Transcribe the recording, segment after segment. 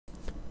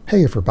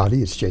Hey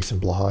everybody, it's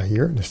Jason Blaha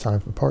here, and it's time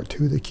for part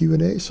 2 of the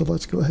Q&A, so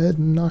let's go ahead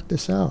and knock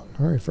this out.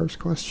 Alright, first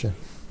question.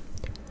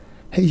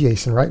 Hey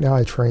Jason, right now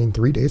I train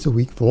 3 days a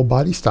week, full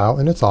body style,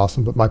 and it's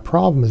awesome, but my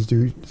problem is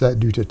due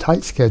to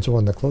tight schedule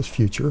in the close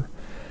future,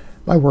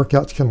 my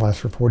workouts can last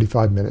from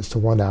 45 minutes to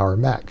 1 hour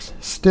max.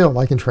 Still,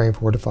 I can train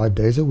 4 to 5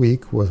 days a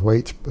week with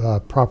weights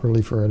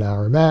properly for an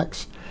hour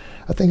max.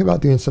 I think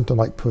about doing something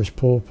like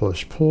push-pull,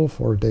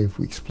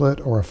 4-day-a-week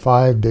split, or a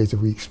 5 days a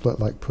week split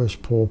like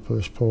push-pull,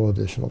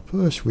 additional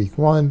push, week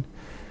 1.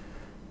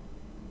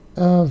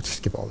 Just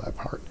skip all that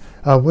part.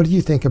 What do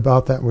you think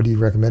about that? What do you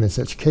recommend in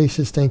such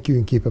cases? Thank you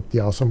and keep up the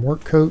awesome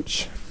work,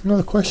 coach.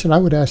 The question I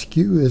would ask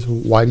you is,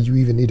 why do you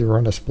even need to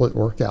run a split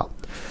workout?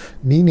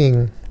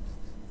 Meaning,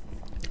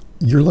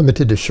 you're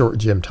limited to short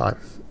gym time.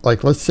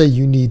 Like, let's say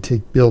you need to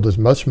build as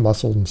much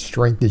muscle and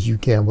strength as you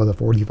can with a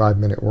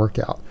 45-minute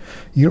workout.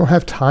 You don't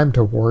have time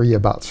to worry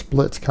about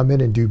splits. Come in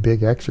and do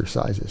big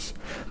exercises.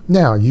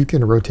 Now, you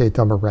can rotate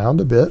them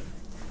around a bit.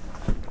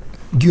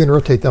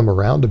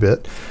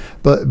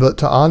 But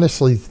to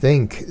honestly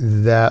think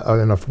that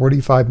in a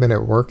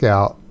 45-minute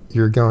workout,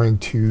 you're going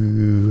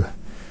to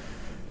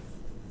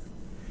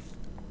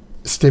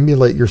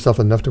stimulate yourself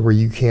enough to where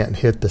you can't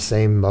hit the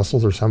same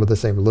muscles or some of the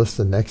same lifts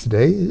the next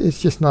day, it's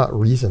just not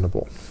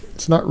reasonable.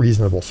 It's not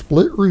reasonable.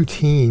 Split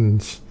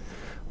routines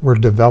were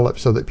developed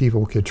so that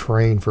people could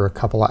train for a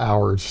couple of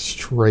hours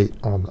straight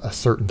on a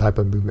certain type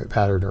of movement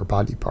pattern or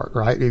body part,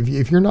 right?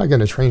 If you're not going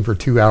to train for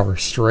 2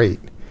 hours straight,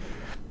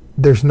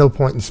 there's no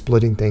point in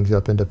splitting things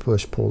up into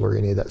push-pull or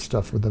any of that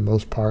stuff for the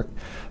most part.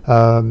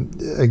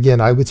 Again,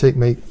 I would say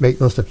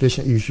make most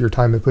efficient use of your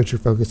time and put your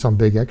focus on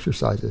big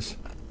exercises.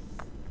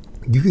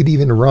 You could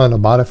even run a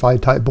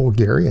modified type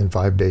Bulgarian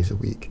 5 days a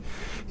week.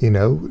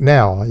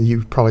 Now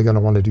you're probably going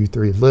to want to do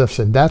 3 lifts,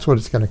 and that's what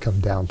it's going to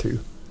come down to.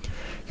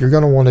 You're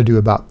going to want to do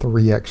about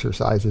 3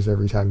 exercises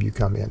every time you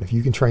come in. If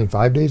you can train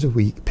 5 days a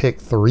week,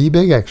 pick 3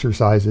 big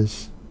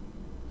exercises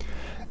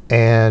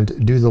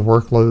and do the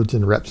workloads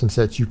and reps and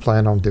sets you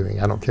plan on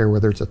doing. I don't care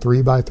whether it's a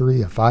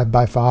 3x3, a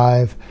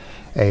 5x5,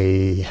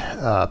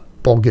 a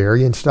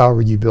Bulgarian style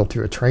where you build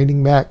to a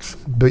training max,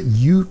 but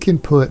you can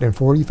put in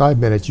 45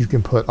 minutes, you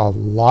can put a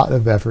lot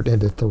of effort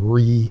into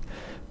 3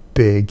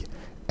 big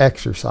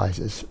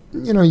exercises.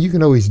 You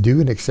can always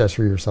do an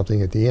accessory or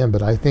something at the end,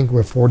 but I think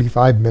with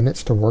 45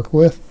 minutes to work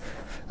with,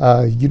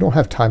 you don't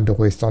have time to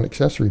waste on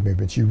accessory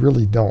movements. You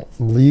really don't.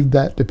 Leave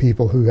that to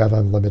people who have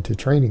unlimited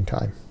training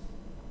time.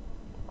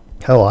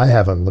 Hell, I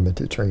have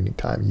unlimited training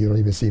time. You don't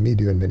even see me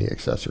doing many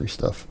accessory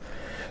stuff.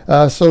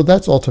 So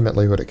that's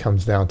ultimately what it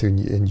comes down to,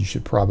 and you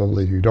should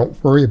probably do.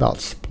 Don't worry about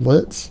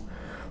splits.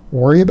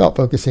 Worry about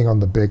focusing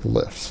on the big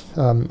lifts.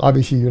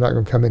 Obviously, you're not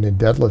going to come in and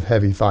deadlift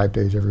heavy 5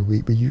 days every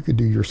week, but you could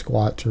do your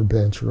squats or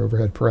bench or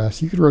overhead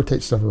press. You could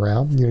rotate stuff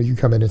around. You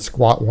come in and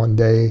squat one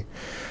day,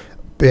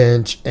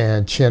 bench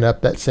and chin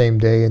up that same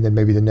day, and then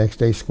maybe the next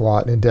day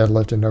squat and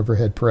deadlift and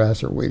overhead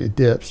press or weighted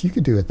dips. You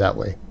could do it that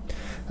way.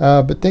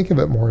 But think of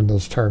it more in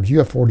those terms. You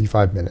have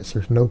 45 minutes.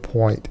 There's no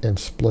point in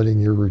splitting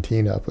your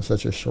routine up with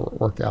such a short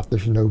workout.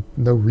 There's no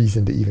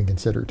reason to even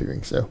consider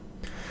doing so.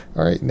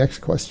 All right, next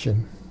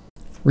question.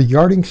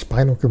 Regarding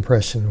spinal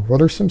compression,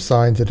 what are some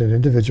signs that an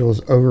individual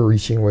is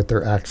overreaching with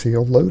their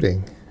axial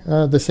loading?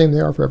 The same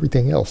they are for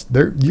everything else.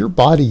 Your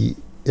body,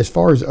 as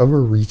far as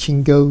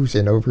overreaching goes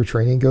and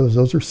overtraining goes,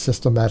 those are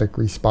systematic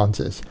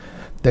responses.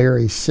 They are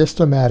a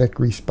systematic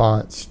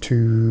response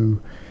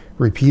to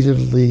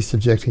repeatedly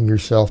subjecting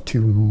yourself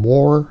to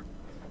more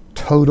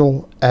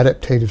total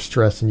adaptive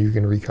stress than you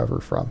can recover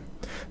from.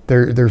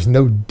 There's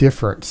no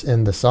difference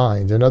in the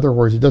signs. In other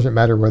words, it doesn't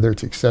matter whether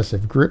it's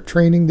excessive grip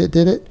training that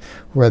did it,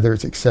 whether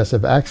it's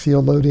excessive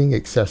axial loading,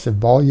 excessive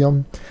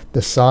volume,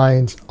 the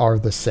signs are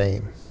the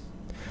same.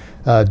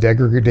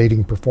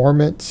 Degrading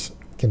performance,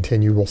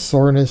 continual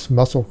soreness,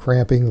 muscle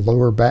cramping,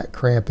 lower back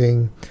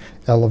cramping,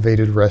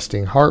 elevated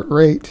resting heart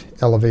rate,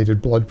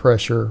 elevated blood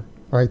pressure,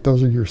 right?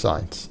 Those are your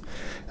signs.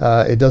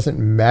 It doesn't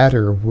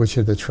matter which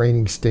of the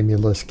training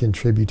stimulus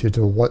contributed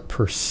to what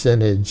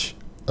percentage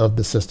of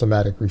the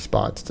systematic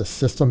response. It's a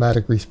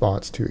systematic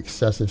response to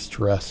excessive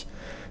stress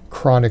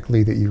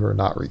chronically that you are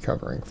not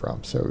recovering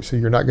from. So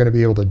you're not going to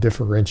be able to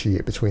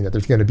differentiate between that.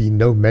 There's going to be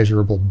no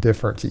measurable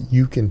difference that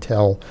you can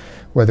tell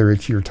whether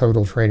it's your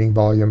total training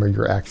volume or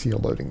your axial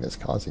loading that's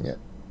causing it.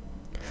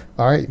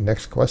 All right,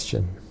 next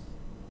question.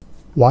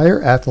 Why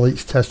are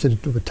athletes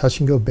tested with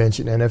touch-and-go bench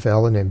in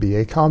NFL and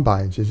NBA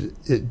combines? Is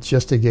it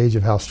just a gauge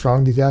of how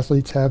strong these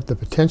athletes have the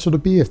potential to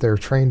be if they're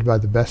trained by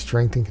the best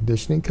strength and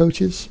conditioning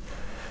coaches?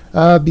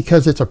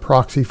 Because it's a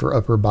proxy for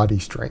upper body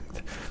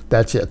strength.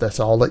 That's it. That's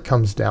all it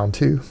comes down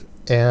to.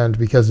 And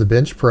because the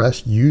bench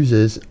press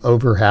uses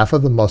over half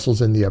of the muscles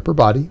in the upper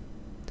body,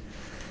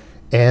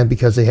 and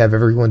because they have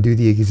everyone do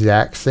the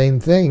exact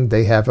same thing,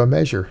 they have a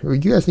measure. You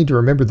guys need to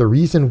remember the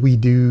reason we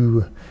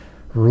do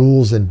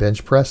rules in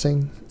bench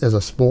pressing as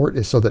a sport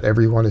is so that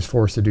everyone is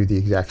forced to do the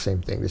exact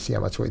same thing to see how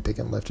much weight they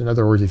can lift. In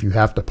other words, if you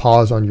have to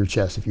pause on your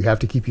chest, if you have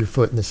to keep your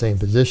foot in the same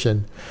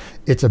position,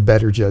 it's a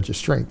better judge of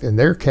strength. In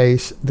their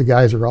case, the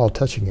guys are all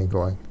touching and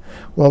going.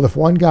 Well, if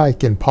one guy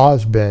can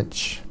pause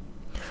bench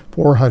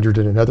 400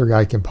 and another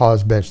guy can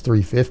pause bench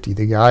 350.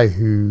 The guy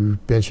who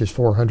benches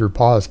 400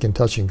 pause can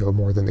touch and go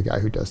more than the guy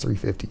who does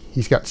 350.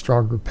 He's got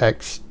stronger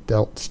pecs,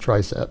 delts,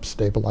 triceps,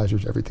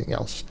 stabilizers, everything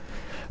else.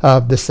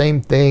 The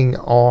same thing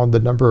on the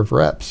number of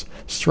reps.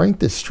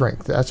 Strength is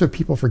strength. That's what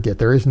people forget.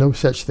 There is no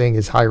such thing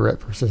as high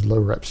rep versus low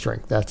rep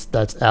strength.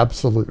 That's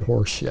absolute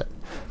horseshit.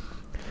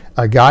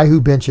 A guy who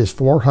benches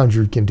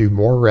 400 can do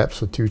more reps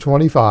with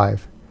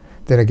 225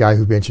 than a guy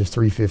who benches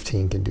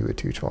 315 can do at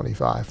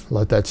 225.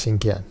 Let that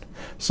sink in.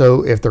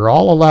 So if they're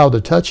all allowed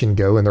to touch and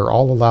go and they're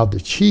all allowed to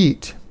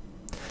cheat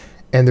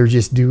and they're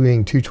just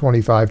doing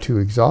 225 to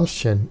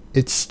exhaustion,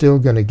 it's still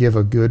going to give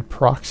a good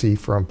proxy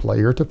from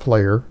player to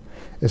player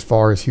as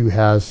far as who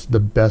has the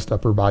best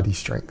upper body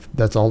strength.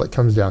 That's all it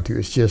comes down to.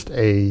 It's just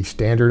a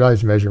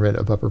standardized measurement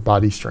of upper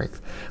body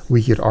strength.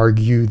 We could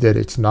argue that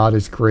it's not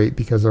as great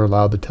because they're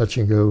allowed to touch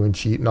and go and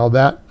cheat and all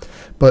that.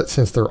 But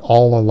since they're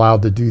all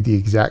allowed to do the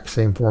exact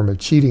same form of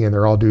cheating and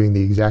they're all doing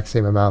the exact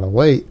same amount of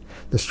weight,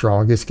 the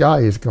strongest guy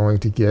is going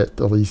to get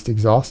the least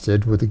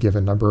exhausted with a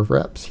given number of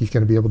reps. He's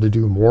going to be able to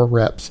do more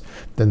reps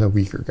than the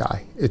weaker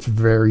guy. It's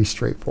very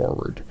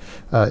straightforward.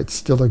 It's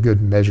still a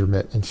good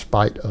measurement in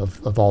spite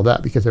of all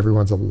that because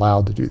everyone's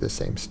allowed to do the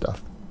same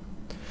stuff.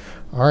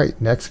 All right,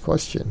 next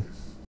question.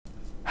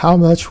 How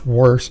much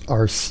worse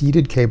are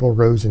seated cable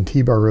rows and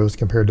T-bar rows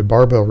compared to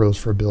barbell rows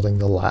for building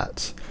the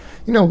lats?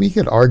 You know, we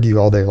could argue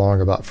all day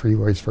long about free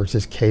weights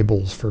versus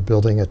cables for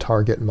building a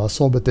target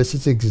muscle, but this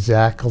is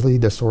exactly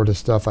the sort of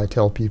stuff I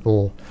tell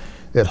people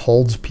that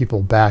holds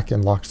people back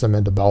and locks them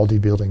into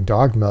bodybuilding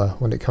dogma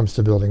when it comes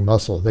to building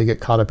muscle. They get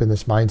caught up in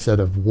this mindset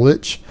of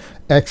which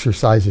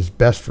exercise is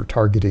best for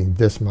targeting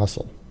this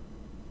muscle.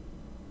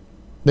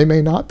 They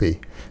may not be.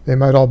 They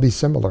might all be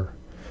similar.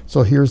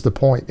 So here's the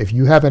point. If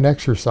you have an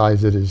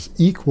exercise that is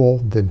equal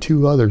than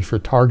two others for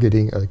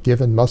targeting a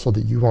given muscle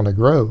that you want to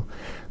grow,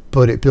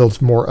 but it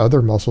builds more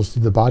other muscles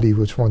through the body,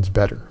 which one's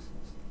better?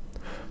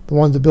 The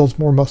one that builds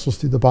more muscles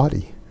through the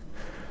body.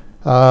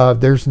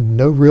 There's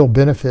no real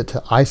benefit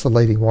to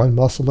isolating one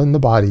muscle in the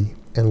body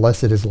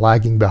unless it is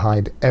lagging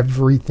behind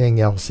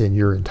everything else in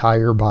your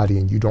entire body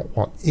and you don't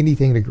want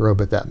anything to grow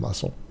but that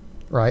muscle,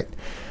 right?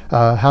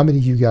 How many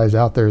of you guys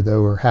out there,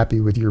 though, are happy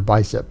with your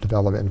bicep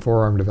development and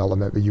forearm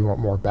development, but you want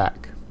more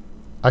back?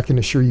 I can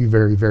assure you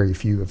very, very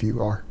few of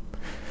you are.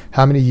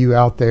 How many of you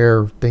out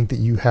there think that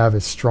you have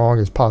as strong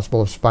as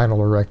possible of spinal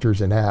erectors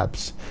and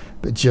abs,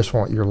 but just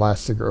want your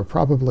lats to grow?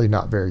 Probably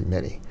not very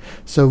many.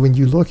 So when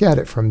you look at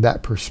it from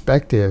that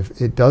perspective,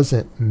 it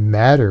doesn't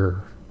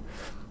matter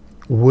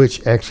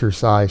which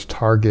exercise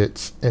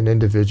targets an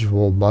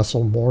individual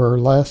muscle more or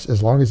less.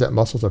 As long as that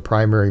muscle's a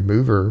primary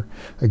mover,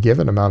 a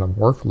given amount of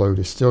workload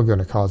is still going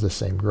to cause the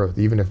same growth,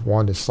 even if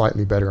one is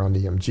slightly better on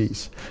the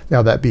EMGs.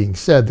 Now, that being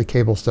said, the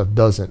cable stuff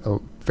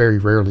very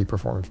rarely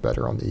performs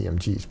better on the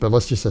EMGs, but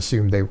let's just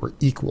assume they were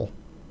equal.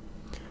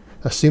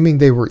 Assuming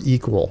they were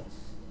equal,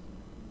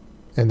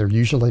 and they're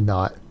usually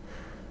not,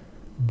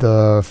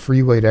 the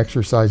free weight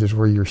exercises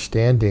where you're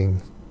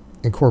standing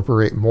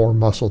incorporate more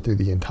muscle through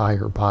the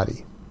entire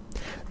body.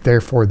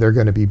 Therefore, they're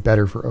going to be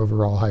better for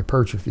overall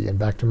hypertrophy. And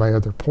back to my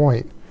other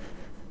point,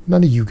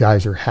 none of you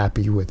guys are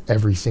happy with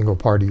every single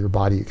part of your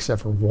body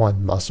except for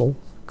one muscle.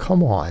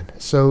 Come on.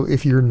 So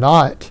if you're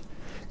not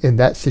in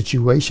that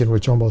situation,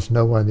 which almost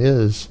no one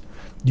is,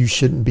 you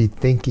shouldn't be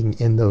thinking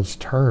in those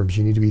terms.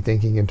 You need to be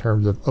thinking in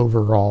terms of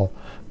overall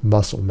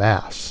muscle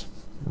mass,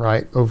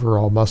 right?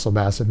 Overall muscle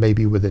mass, and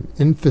maybe with an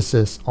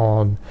emphasis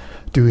on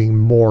doing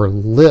more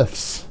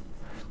lifts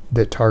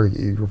that target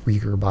your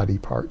weaker body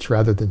parts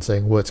rather than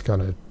saying what's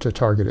going to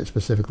target it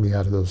specifically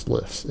out of those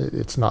lifts.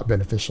 It's not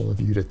beneficial of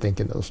you to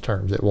think in those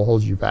terms. It will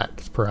hold you back.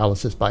 It's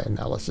paralysis by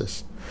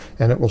analysis,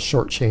 and it will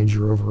shortchange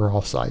your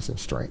overall size and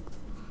strength.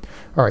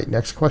 All right,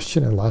 next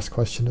question and last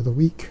question of the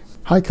week.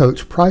 Hi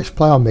Coach, Price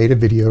Plow made a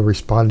video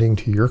responding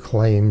to your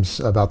claims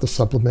about the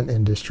supplement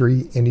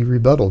industry. Any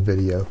rebuttal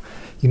video?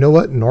 You know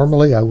what?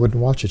 Normally I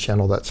wouldn't watch a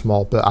channel that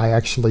small, but I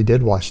actually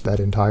did watch that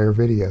entire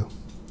video.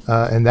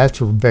 And that's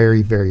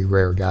very, very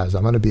rare, guys.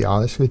 I'm going to be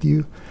honest with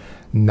you.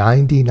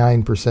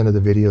 99% of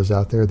the videos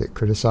out there that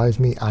criticize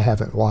me, I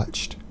haven't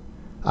watched.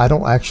 I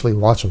don't actually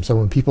watch them. So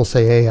when people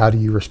say, hey, how do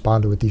you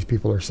respond to what these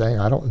people are saying?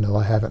 I don't know.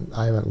 I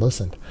haven't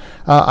listened.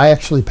 I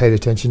actually paid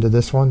attention to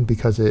this one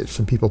because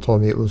some people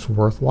told me it was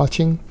worth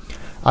watching.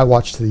 I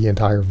watched the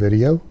entire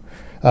video.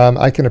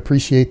 I can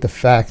appreciate the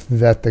fact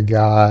that the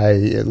guy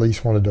at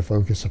least wanted to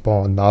focus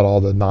upon not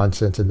all the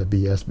nonsense and the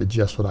BS, but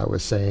just what I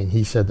was saying.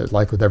 He said that,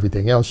 like with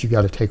everything else, you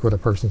got to take what a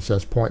person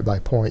says point by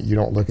point. You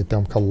don't look at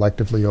them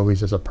collectively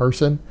always as a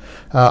person.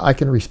 I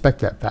can respect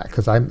that fact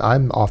because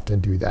I'm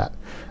often do that.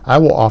 I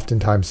will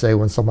oftentimes say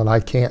when someone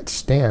I can't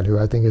stand, who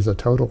I think is a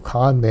total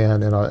con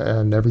man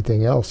and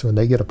everything else, when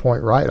they get a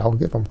point right, I'll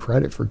give them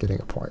credit for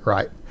getting a point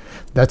right.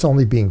 That's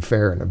only being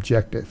fair and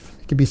objective.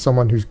 It could be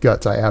someone whose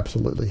guts I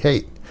absolutely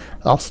hate.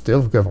 I'll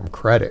still give them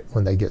credit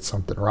when they get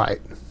something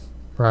right,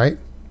 right?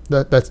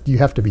 That's you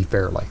have to be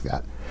fair like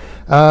that.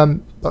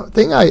 The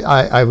thing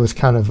I was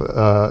kind of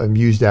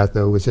amused at,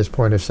 though, was this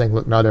point of saying,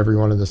 look, not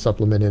everyone in the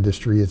supplement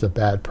industry is a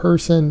bad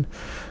person.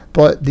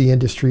 But the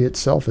industry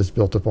itself is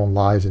built upon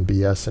lies and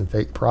BS and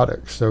fake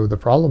products. So the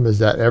problem is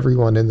that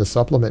everyone in the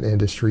supplement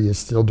industry is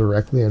still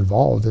directly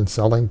involved in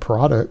selling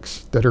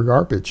products that are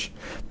garbage.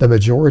 The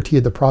majority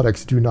of the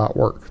products do not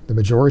work. The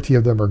majority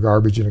of them are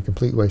garbage and a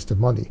complete waste of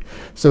money.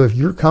 So if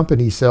your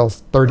company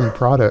sells 30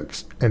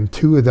 products and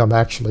 2 of them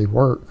actually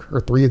work,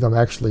 or 3 of them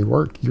actually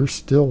work, you're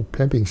still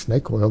pimping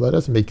snake oil. That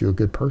doesn't make you a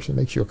good person.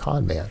 It makes you a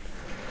con man.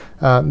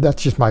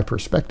 That's just my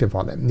perspective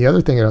on it. And the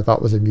other thing that I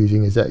thought was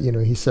amusing is that,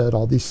 he said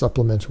all these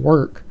supplements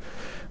work,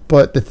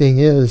 but the thing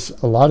is,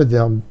 a lot of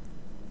them,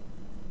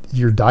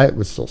 your diet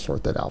would still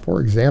sort that out. For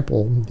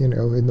example,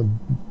 in the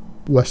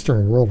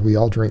Western world, we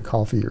all drink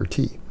coffee or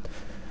tea.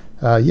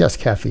 Yes,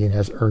 caffeine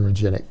has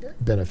ergogenic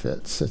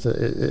benefits.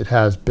 It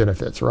has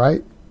benefits,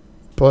 right?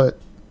 But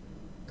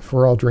if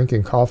we're all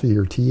drinking coffee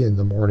or tea in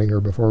the morning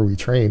or before we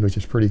train, which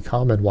is pretty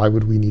common, why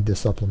would we need to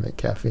supplement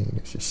caffeine?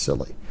 It's just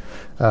silly.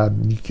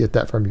 You get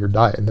that from your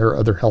diet, and there are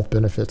other health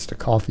benefits to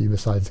coffee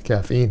besides the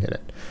caffeine in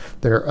it.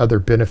 There are other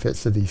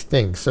benefits to these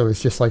things. So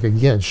it's just like,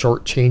 again,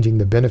 shortchanging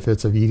the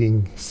benefits of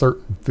eating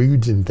certain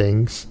foods and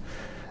things,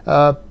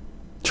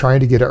 trying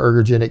to get an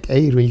ergogenic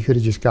aid when you could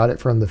have just got it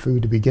from the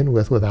food to begin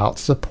with without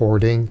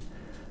supporting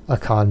a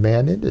con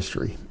man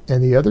industry.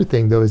 And the other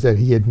thing, though, is that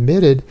he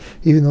admitted,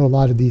 even though a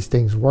lot of these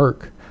things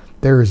work,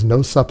 there is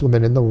no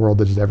supplement in the world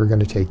that is ever going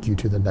to take you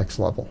to the next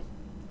level.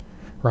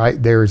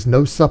 Right? There is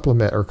no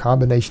supplement or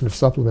combination of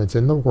supplements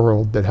in the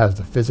world that has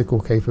the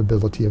physical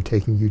capability of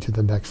taking you to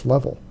the next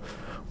level.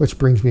 Which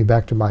brings me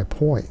back to my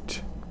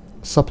point.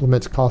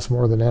 Supplements cost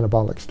more than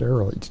anabolic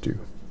steroids do.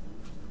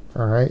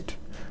 All right?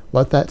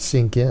 Let that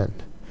sink in.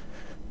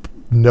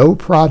 No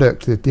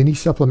product that any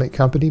supplement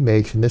company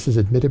makes, and this is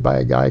admitted by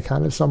a guy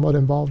kind of somewhat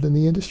involved in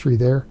the industry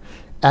there,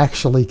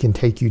 actually can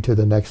take you to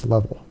the next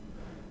level.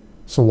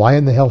 So why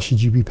in the hell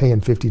should you be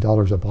paying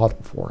 $50 a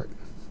bottle for it?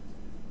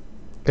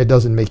 It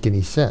doesn't make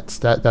any sense.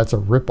 That's a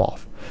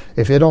ripoff.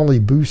 If it only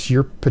boosts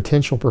your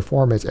potential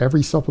performance,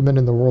 every supplement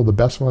in the world, the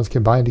best ones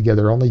combined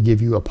together, only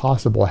give you a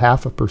possible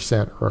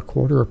 0.5% or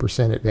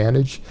 0.25%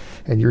 advantage,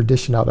 and you're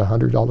dishing out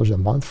 $100 a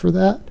month for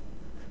that,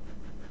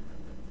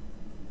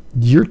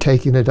 you're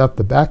taking it up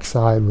the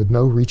backside with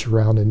no reach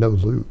around and no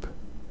loop.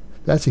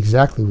 That's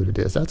exactly what it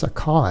is. That's a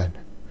con.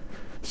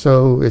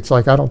 So it's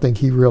like, I don't think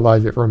he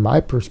realized it. From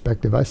my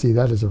perspective, I see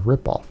that as a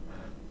ripoff.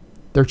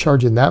 They're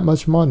charging that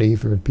much money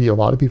for a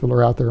lot of people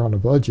are out there on a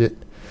budget,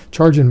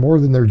 charging more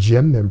than their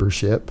gym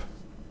membership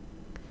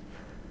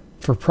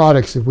for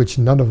products of which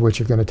none of which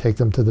are going to take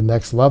them to the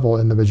next level.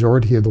 And the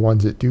majority of the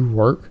ones that do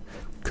work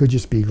could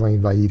just be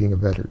gained by eating a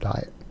better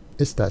diet.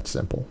 It's that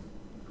simple.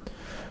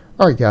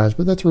 All right, guys,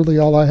 but that's really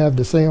all I have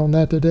to say on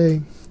that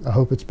today. I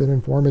hope it's been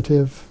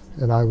informative,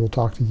 and I will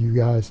talk to you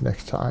guys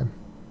next time.